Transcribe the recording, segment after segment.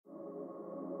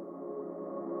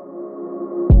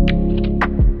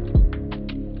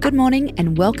Good morning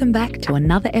and welcome back to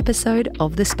another episode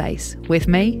of The Space with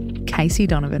me, Casey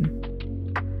Donovan.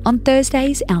 On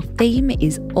Thursdays, our theme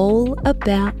is all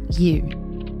about you,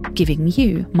 giving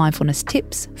you mindfulness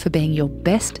tips for being your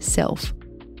best self.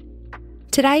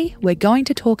 Today, we're going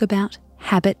to talk about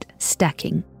habit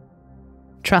stacking.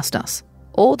 Trust us,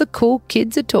 all the cool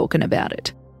kids are talking about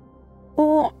it.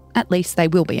 Or at least they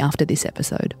will be after this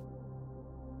episode.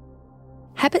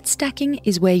 Habit stacking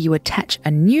is where you attach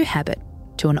a new habit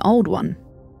to an old one.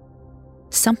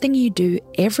 Something you do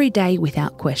every day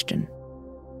without question.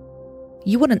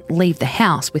 You wouldn't leave the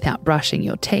house without brushing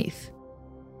your teeth.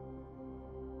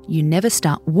 You never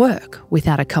start work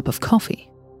without a cup of coffee.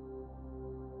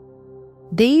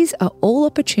 These are all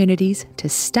opportunities to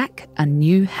stack a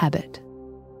new habit.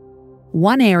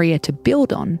 One area to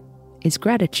build on is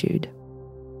gratitude.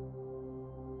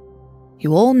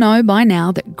 You all know by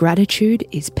now that gratitude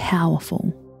is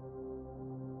powerful.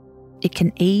 It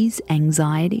can ease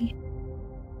anxiety.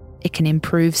 It can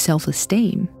improve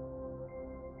self-esteem.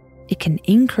 It can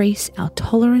increase our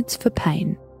tolerance for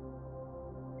pain.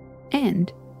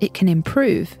 And it can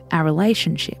improve our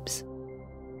relationships.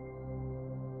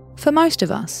 For most of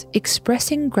us,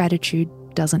 expressing gratitude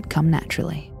doesn't come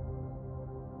naturally.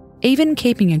 Even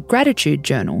keeping a gratitude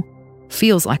journal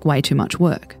feels like way too much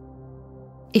work.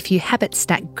 If you habit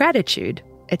stack gratitude,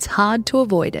 it's hard to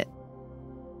avoid it.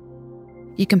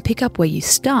 You can pick up where you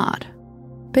start,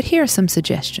 but here are some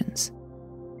suggestions.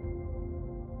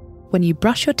 When you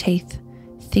brush your teeth,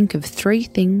 think of 3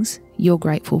 things you're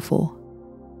grateful for.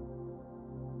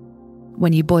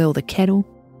 When you boil the kettle,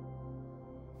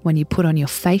 when you put on your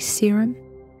face serum,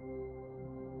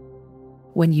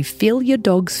 when you fill your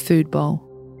dog's food bowl,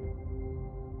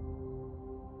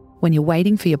 when you're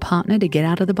waiting for your partner to get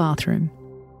out of the bathroom.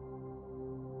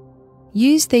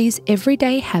 Use these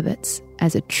everyday habits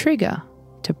as a trigger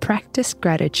to practice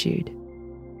gratitude.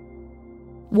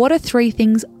 What are 3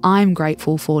 things I'm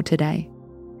grateful for today?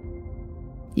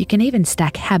 You can even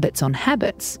stack habits on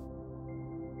habits.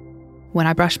 When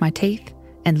I brush my teeth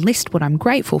and list what I'm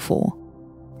grateful for,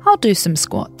 I'll do some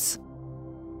squats.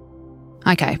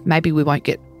 Okay, maybe we won't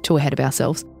get too ahead of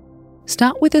ourselves.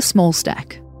 Start with a small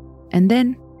stack and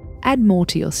then add more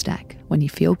to your stack when you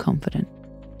feel confident.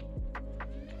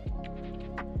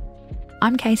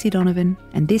 I'm Casey Donovan,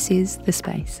 and this is The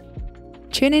Space.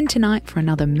 Tune in tonight for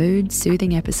another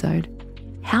mood-soothing episode.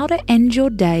 How to end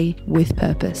your day with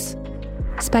purpose.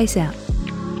 Space out.